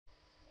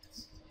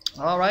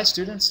All right,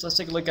 students, let's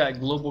take a look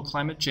at global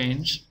climate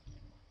change.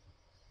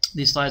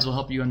 These slides will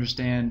help you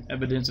understand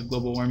evidence of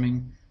global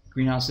warming,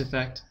 greenhouse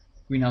effect,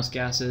 greenhouse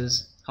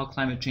gases, how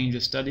climate change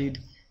is studied,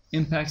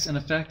 impacts and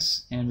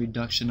effects, and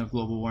reduction of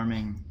global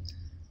warming.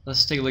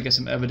 Let's take a look at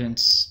some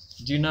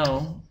evidence. Do you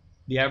know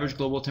the average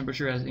global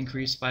temperature has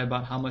increased by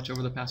about how much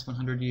over the past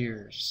 100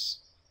 years?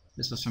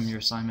 This was from your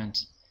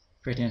assignment.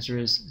 Correct answer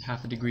is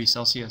 0.5 degree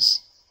Celsius.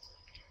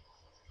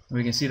 And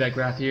we can see that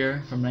graph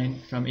here from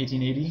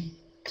 1880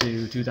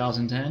 to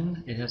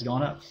 2010. It has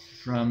gone up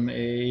from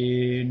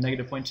a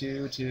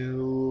 -0.2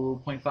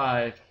 to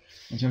 0.5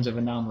 in terms of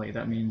anomaly.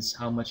 That means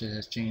how much it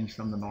has changed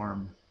from the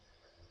norm.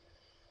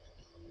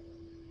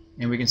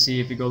 And we can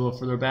see if we go a little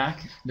further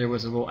back, there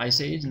was a little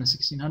ice age in the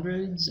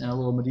 1600s and a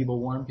little medieval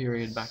warm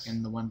period back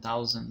in the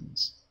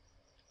 1000s.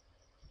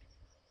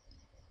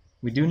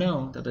 We do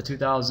know that the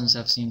 2000s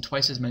have seen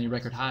twice as many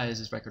record highs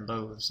as record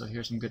lows, so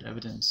here's some good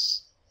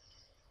evidence.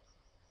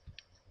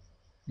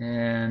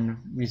 And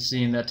we've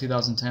seen that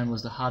 2010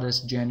 was the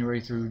hottest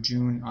January through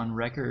June on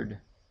record.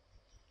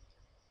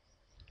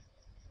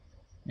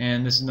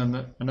 And this is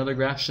another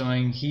graph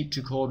showing heat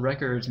to cold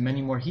records,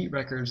 many more heat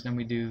records than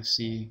we do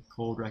see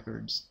cold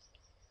records.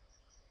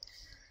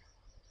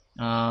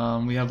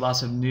 We have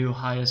lots of new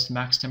highest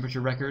max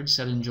temperature records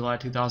set in July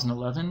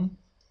 2011.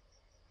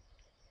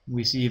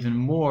 We see even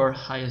more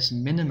highest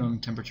minimum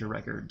temperature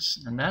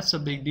records, and that's a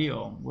big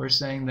deal. We're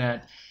saying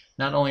that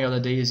not only are the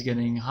days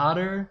getting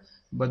hotter,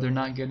 but they're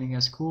not getting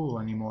as cool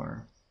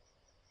anymore.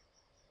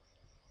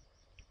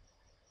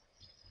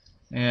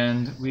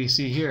 And we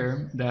see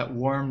here that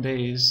warm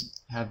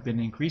days have been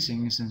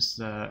increasing since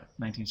the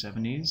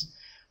 1970s.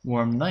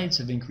 Warm nights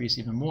have increased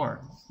even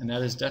more, and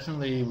that is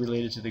definitely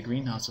related to the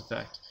greenhouse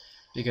effect,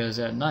 because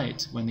at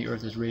night, when the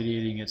Earth is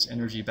radiating its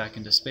energy back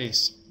into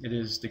space, it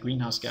is the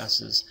greenhouse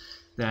gases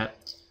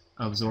that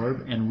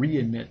absorb and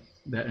re-emit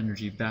that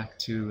energy back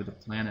to the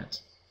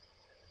planet.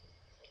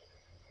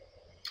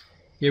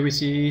 Here we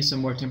see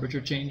some more temperature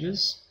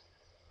changes.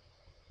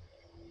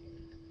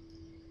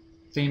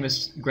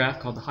 Famous graph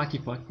called the hockey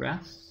puck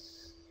graph.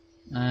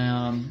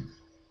 And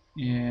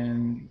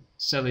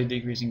steadily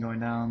decreasing, going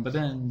down, but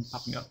then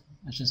popping up.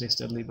 I shouldn't say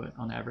steadily, but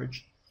on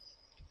average.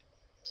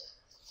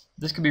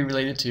 This could be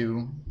related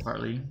to,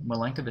 partly,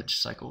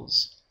 Milankovitch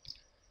cycles,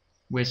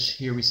 which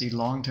here we see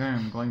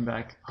long-term, going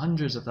back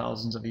hundreds of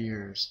thousands of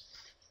years.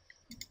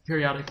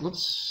 Periodic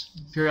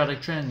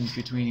trends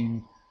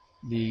between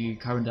the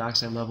carbon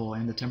dioxide level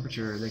and the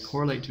temperature, they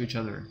correlate to each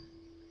other.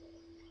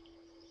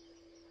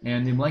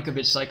 And the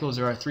Milankovitch cycles,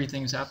 there are three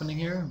things happening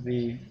here.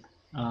 The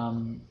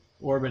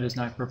orbit is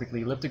not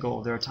perfectly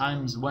elliptical. There are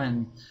times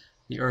when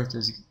the Earth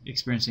is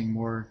experiencing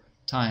more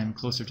time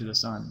closer to the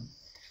sun.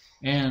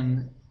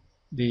 And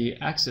the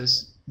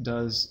axis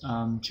does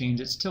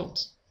change its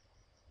tilt.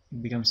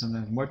 It becomes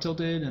sometimes more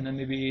tilted, and then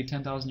maybe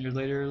 10,000 years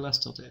later, less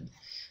tilted.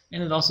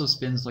 And it also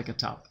spins like a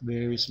top,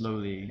 very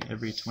slowly.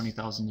 Every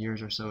 20,000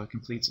 years or so, it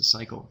completes a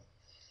cycle.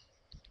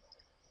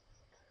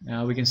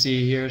 Now we can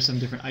see here some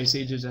different ice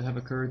ages that have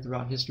occurred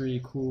throughout history.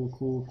 Cool,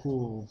 cool,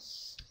 cool.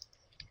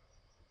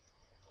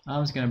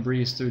 I'm just going to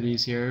breeze through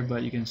these here,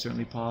 but you can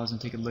certainly pause and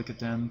take a look at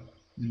them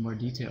in more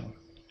detail.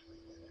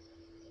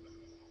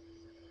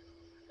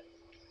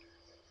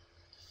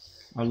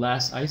 Our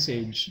last ice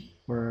age,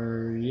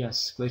 or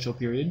yes, glacial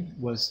period,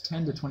 was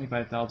 10 to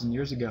 25,000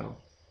 years ago.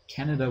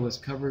 Canada was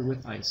covered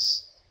with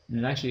ice, and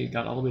it actually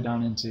got all the way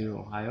down into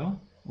Ohio,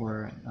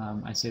 or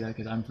I say that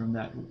because I'm from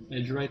that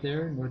edge right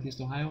there,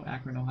 northeast Ohio,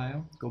 Akron,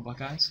 Ohio. Go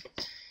Buckeyes.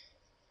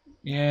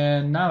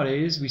 And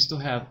nowadays, we still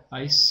have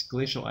ice,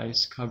 glacial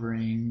ice,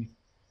 covering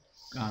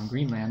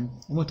Greenland.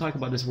 And we'll talk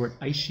about this word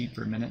ice sheet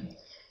for a minute.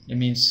 It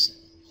means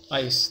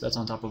ice that's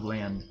on top of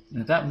land.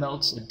 And if that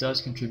melts, it does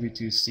contribute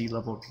to sea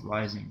level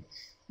rising,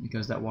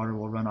 because that water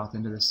will run off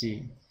into the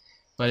sea.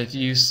 But if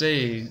you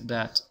say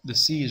that the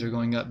seas are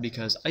going up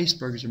because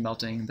icebergs are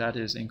melting, that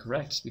is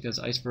incorrect, because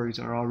icebergs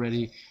are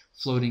already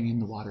floating in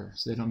the water,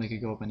 so they don't make it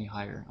go up any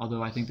higher.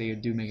 Although I think they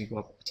do make it go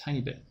up a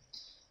tiny bit.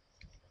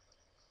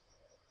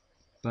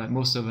 But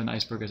most of an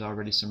iceberg is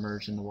already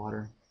submerged in the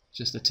water,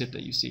 just the tip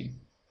that you see.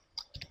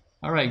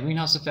 All right,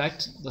 greenhouse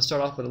effect. Let's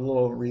start off with a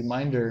little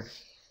reminder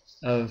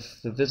of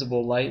the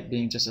visible light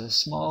being just a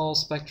small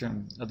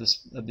spectrum of a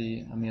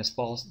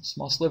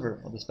small sliver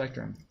of the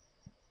spectrum.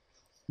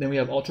 Then we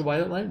have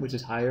ultraviolet light, which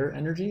is higher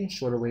energy,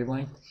 shorter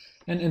wavelength,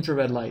 and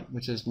infrared light,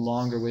 which is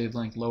longer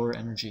wavelength, lower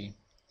energy.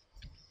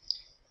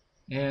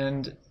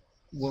 And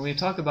when we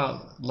talk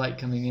about light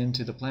coming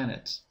into the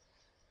planet,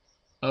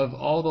 of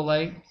all the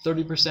light,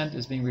 30%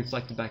 is being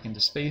reflected back into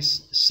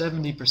space,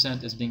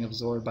 70% is being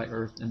absorbed by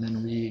Earth and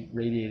then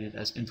re-radiated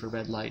as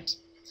infrared light.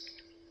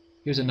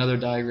 Here's another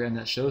diagram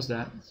that shows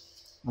that.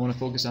 I want to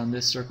focus on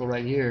this circle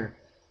right here.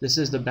 This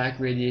is the back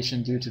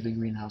radiation due to the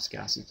greenhouse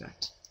gas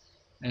effect.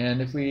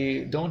 And if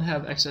we don't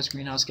have excess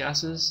greenhouse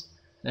gases,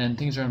 then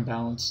things are in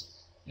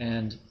balance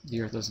and the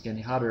Earth doesn't get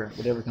any hotter.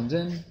 Whatever comes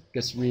in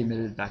gets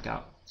re-emitted back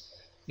out.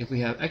 If we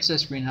have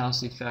excess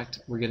greenhouse effect,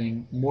 we're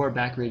getting more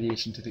back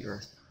radiation to the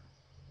Earth.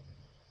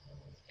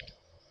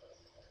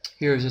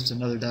 Here is just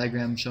another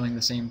diagram showing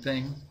the same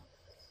thing.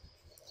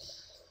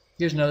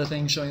 Here's another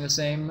thing showing the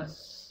same.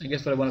 I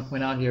guess what I want to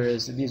point out here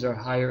is that these are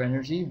higher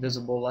energy,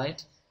 visible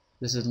light.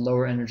 This is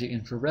lower energy,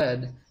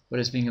 infrared,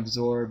 but it's being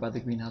absorbed by the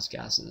greenhouse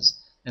gases.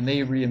 And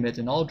they re-emit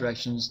in all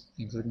directions,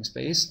 including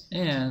space,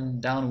 and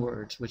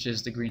downwards, which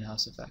is the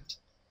greenhouse effect.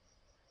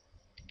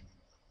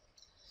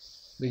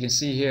 We can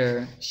see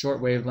here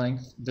short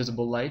wavelength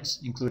visible light,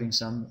 including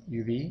some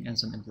UV and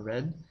some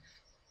infrared.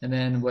 And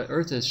then what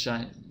Earth is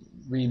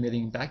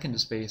re-emitting back into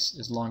space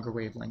is longer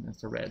wavelength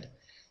infrared.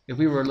 If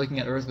we were looking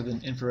at Earth with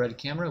an infrared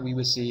camera, we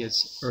would see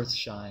its Earth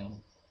shine.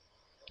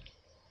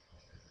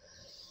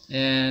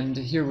 And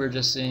here we're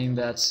just seeing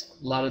that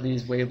a lot of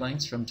these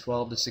wavelengths from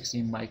 12 to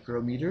 16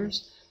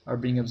 micrometers are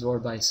being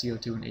absorbed by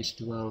CO2 and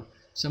H2O.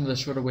 Some of the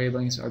shorter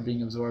wavelengths are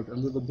being absorbed a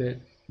little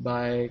bit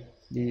by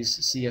these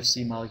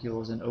CFC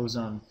molecules and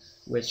ozone,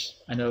 which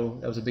I know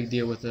that was a big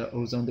deal with the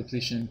ozone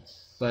depletion,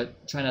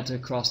 but try not to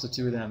cross the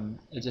two of them.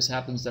 It just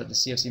happens that the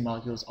CFC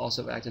molecules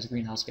also act as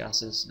greenhouse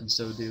gases, and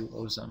so do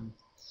ozone.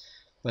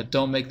 But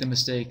don't make the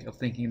mistake of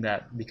thinking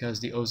that because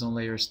the ozone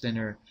layer is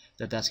thinner,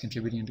 that's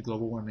contributing to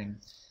global warming,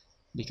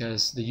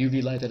 because the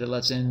UV light that it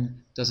lets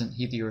in doesn't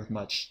heat the Earth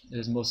much. It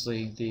is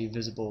mostly the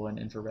visible and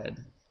infrared.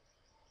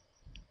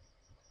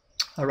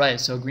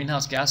 Alright, so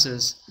greenhouse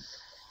gases.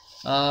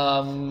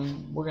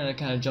 We're going to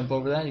kind of jump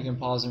over that. You can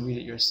pause and read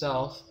it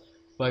yourself.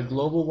 But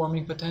global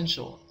warming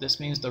potential. This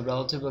means the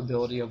relative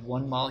ability of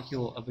one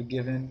molecule of a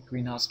given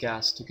greenhouse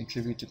gas to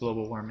contribute to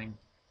global warming.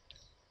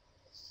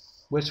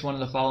 Which one of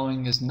the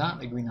following is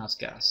not a greenhouse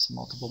gas?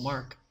 Multiple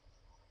mark.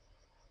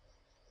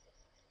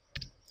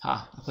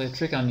 Ha, I played a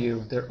trick on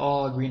you. They're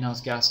all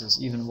greenhouse gases,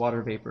 even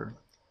water vapor.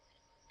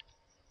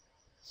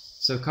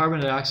 So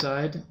carbon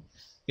dioxide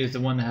is the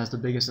one that has the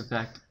biggest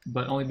effect,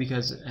 but only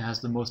because it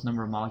has the most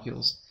number of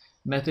molecules.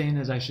 Methane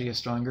is actually a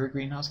stronger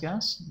greenhouse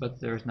gas,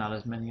 but there's not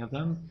as many of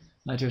them.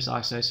 Nitrous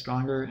oxide is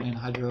stronger, and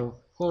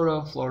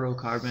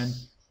hydrochlorofluorocarbon,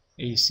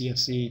 a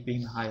CFC,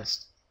 being the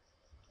highest.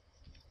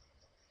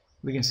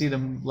 We can see the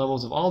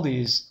levels of all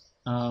these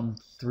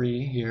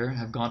three here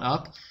have gone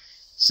up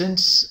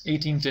since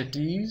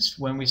 1850s,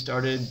 when we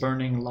started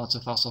burning lots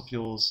of fossil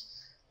fuels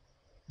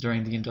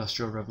during the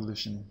Industrial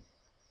Revolution.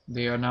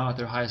 They are now at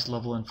their highest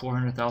level in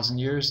 400,000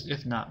 years,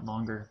 if not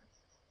longer.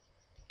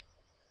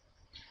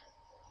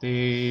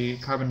 The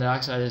carbon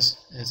dioxide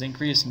has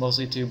increased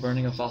mostly to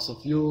burning of fossil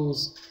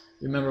fuels.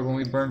 Remember, when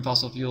we burn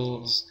fossil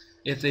fuels,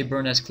 if they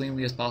burn as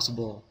cleanly as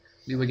possible,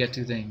 we would get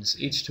two things,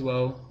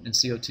 H2O and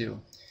CO2.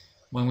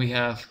 When we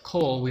have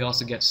coal, we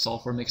also get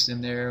sulfur mixed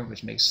in there,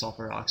 which makes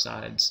sulfur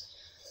oxides.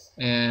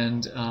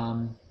 And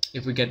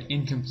if we get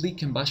incomplete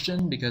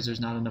combustion because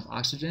there's not enough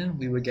oxygen,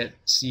 we would get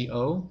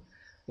CO,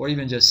 or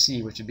even just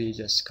C, which would be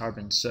just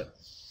carbon soot.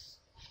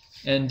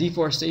 And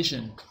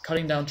deforestation,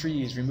 cutting down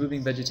trees,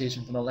 removing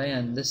vegetation from the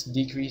land, this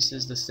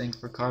decreases the sink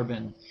for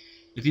carbon.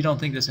 If you don't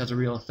think this has a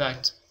real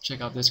effect,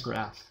 check out this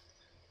graph.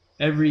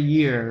 Every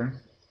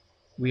year,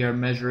 we are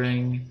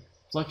measuring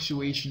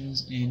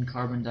fluctuations in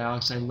carbon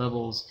dioxide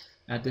levels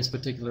at this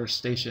particular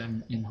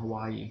station in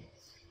Hawaii.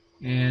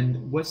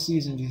 And what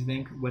season do you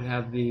think would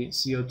have the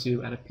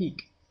CO2 at a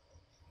peak?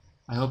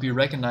 I hope you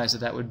recognize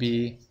that would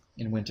be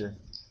in winter,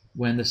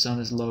 when the sun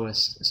is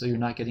lowest, so you're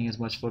not getting as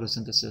much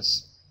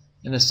photosynthesis.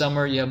 In the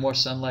summer, you have more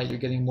sunlight, you're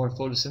getting more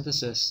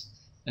photosynthesis,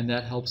 and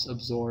that helps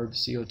absorb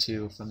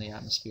CO2 from the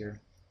atmosphere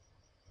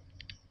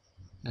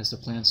as the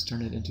plants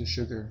turn it into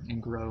sugar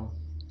and grow.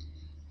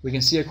 We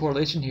can see a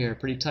correlation here,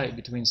 pretty tight,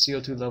 between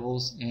CO2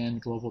 levels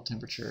and global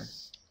temperature.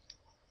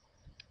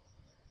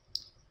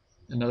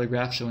 Another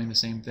graph showing the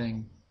same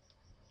thing.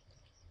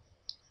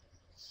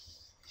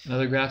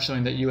 Another graph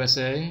showing that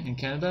USA and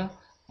Canada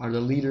are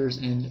the leaders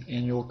in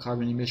annual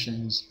carbon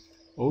emissions.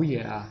 Oh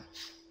yeah.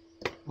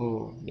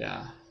 Oh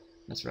yeah.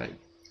 That's right.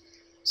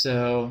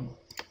 So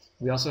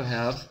we also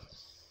have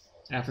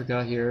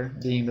Africa here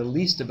being the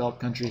least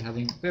developed country,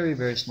 having very,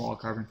 very small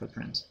carbon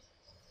footprint.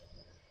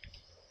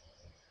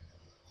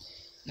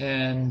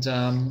 And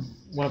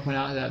want to point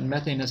out that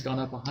methane has gone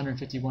up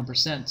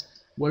 151%.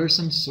 What are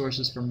some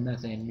sources for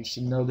methane? You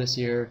should know this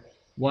here.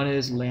 One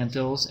is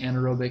landfills,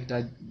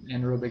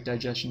 anaerobic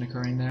digestion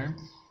occurring there.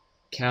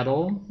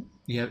 Cattle,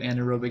 you have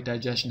anaerobic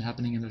digestion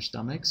happening in their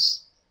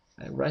stomachs.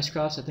 Rice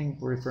crops, I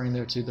think we're referring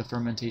there to the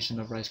fermentation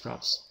of rice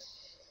crops.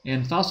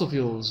 And fossil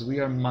fuels, we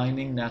are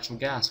mining natural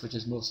gas, which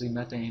is mostly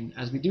methane.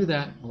 As we do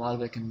that, a lot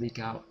of it can leak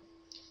out.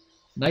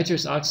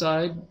 Nitrous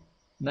oxide,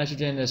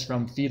 nitrogen is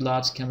from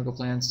feedlots, chemical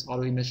plants,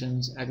 auto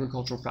emissions,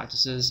 agricultural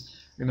practices.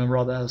 Remember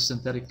all those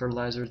synthetic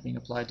fertilizers being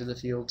applied to the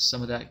fields.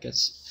 Some of that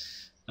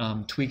gets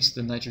tweaks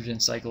the nitrogen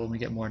cycle, and we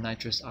get more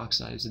nitrous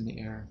oxides in the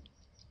air.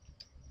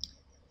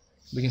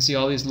 We can see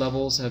all these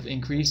levels have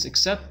increased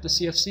except the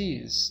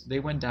CFCs. They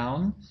went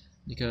down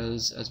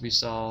because, as we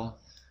saw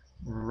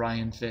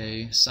Ryan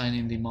Fay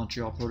signing the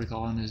Montreal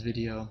Protocol in his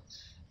video,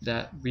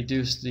 that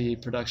reduced the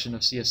production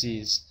of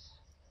CFCs.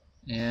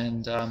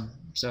 And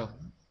so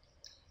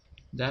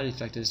that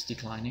effect is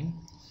declining.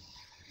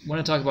 I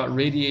want to talk about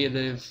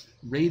radiative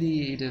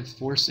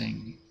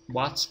forcing.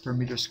 watts per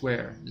meter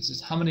square. This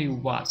is how many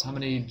watts, how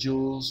many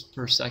joules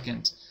per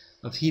second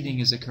of heating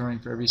is occurring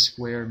for every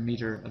square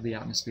meter of the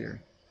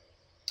atmosphere.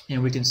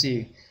 And we can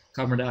see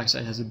carbon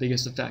dioxide has the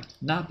biggest effect,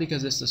 not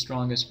because it's the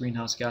strongest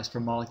greenhouse gas per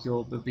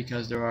molecule, but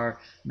because there are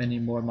many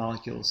more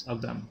molecules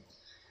of them,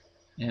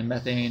 and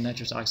methane,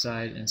 nitrous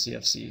oxide, and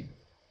CFC.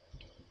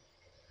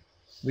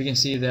 We can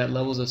see that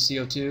levels of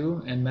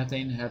CO2 and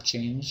methane have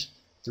changed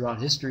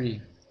throughout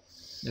history.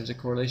 There's a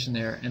correlation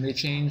there, and they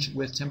change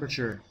with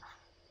temperature.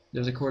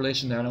 There's a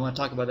correlation there, and I want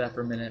to talk about that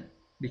for a minute,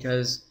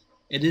 because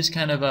it is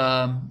kind of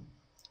a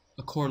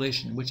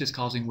correlation, which is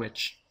causing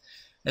which.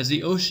 As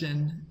the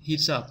ocean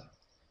heats up,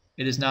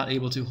 it is not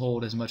able to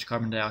hold as much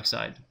carbon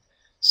dioxide,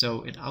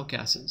 so it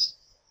outgasses.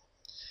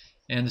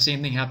 And the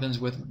same thing happens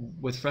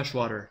with fresh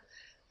water.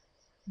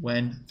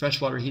 When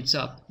fresh water heats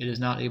up, it is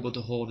not able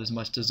to hold as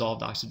much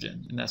dissolved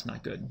oxygen, and that's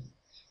not good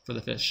for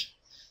the fish.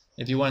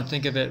 If you want to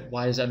think of it,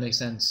 why does that make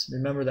sense?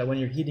 Remember that when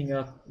you're heating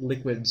up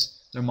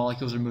liquids, their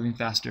molecules are moving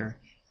faster,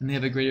 and they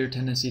have a greater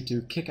tendency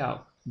to kick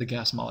out the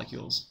gas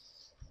molecules.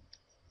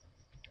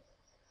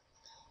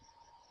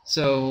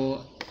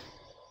 So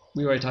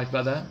we already talked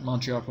about that,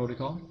 Montreal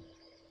Protocol.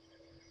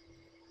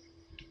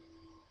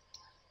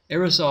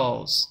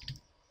 Aerosols,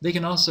 they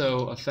can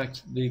also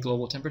affect the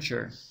global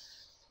temperature.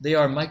 They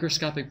are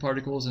microscopic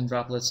particles and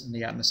droplets in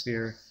the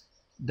atmosphere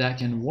that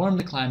can warm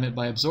the climate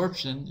by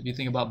absorption. If you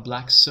think about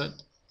black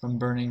soot from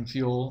burning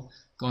fuel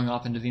going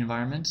off into the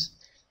environment,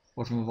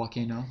 or from a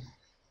volcano.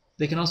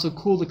 They can also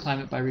cool the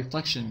climate by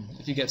reflection.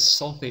 If you get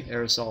sulfate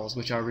aerosols,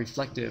 which are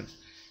reflective,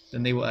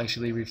 then they will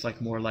actually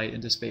reflect more light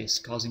into space,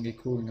 causing a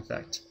cooling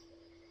effect.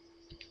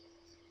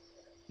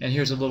 And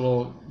here's a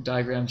little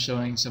diagram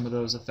showing some of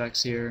those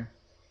effects here.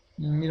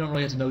 You don't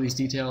really have to know these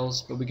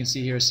details, but we can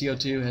see here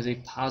CO2 has a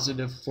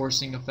positive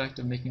forcing effect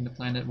of making the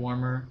planet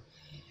warmer.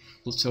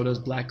 So does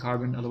black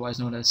carbon, otherwise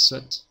known as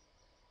soot.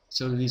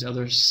 So do these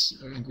other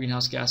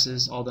greenhouse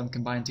gases. All of them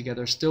combined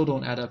together still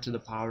don't add up to the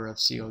power of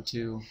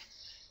CO2.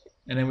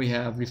 And then we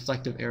have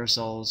reflective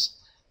aerosols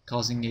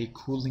causing a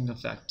cooling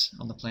effect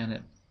on the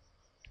planet.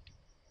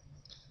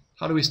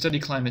 How do we study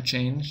climate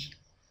change?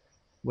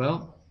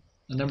 Well,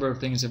 a number of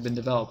things have been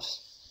developed.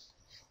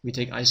 We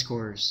take ice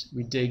cores,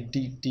 we dig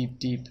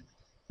deep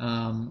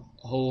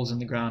holes in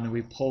the ground, and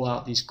we pull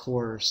out these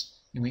cores,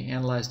 and we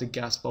analyze the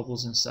gas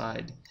bubbles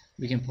inside.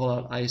 We can pull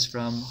out ice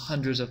from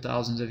hundreds of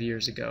thousands of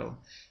years ago,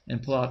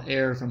 and pull out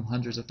air from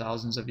hundreds of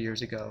thousands of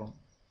years ago.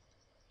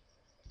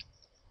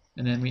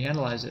 And then we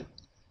analyze it.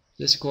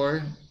 These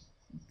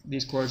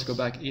cores go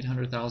back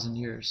 800,000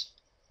 years.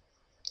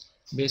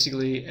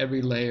 Basically,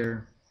 every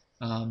layer,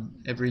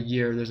 every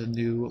year, there's a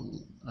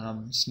new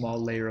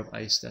small layer of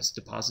ice that's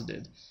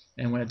deposited.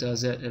 And when it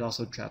does it, it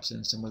also traps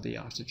in some of the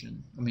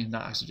oxygen. I mean,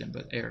 not oxygen,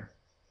 but air.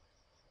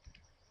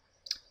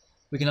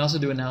 We can also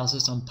do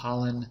analysis on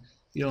pollen.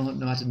 You don't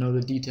have to know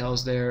the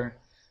details there,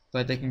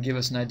 but they can give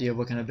us an idea of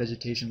what kind of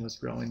vegetation was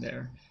growing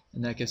there.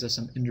 And that gives us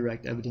some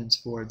indirect evidence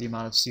for the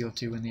amount of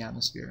CO2 in the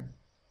atmosphere.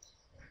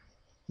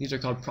 These are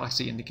called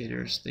proxy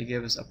indicators. They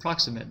give us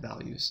approximate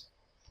values.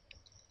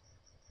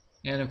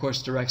 And of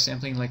course, direct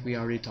sampling, like we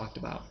already talked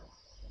about.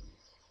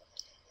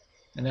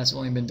 And that's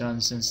only been done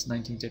since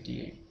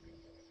 1958.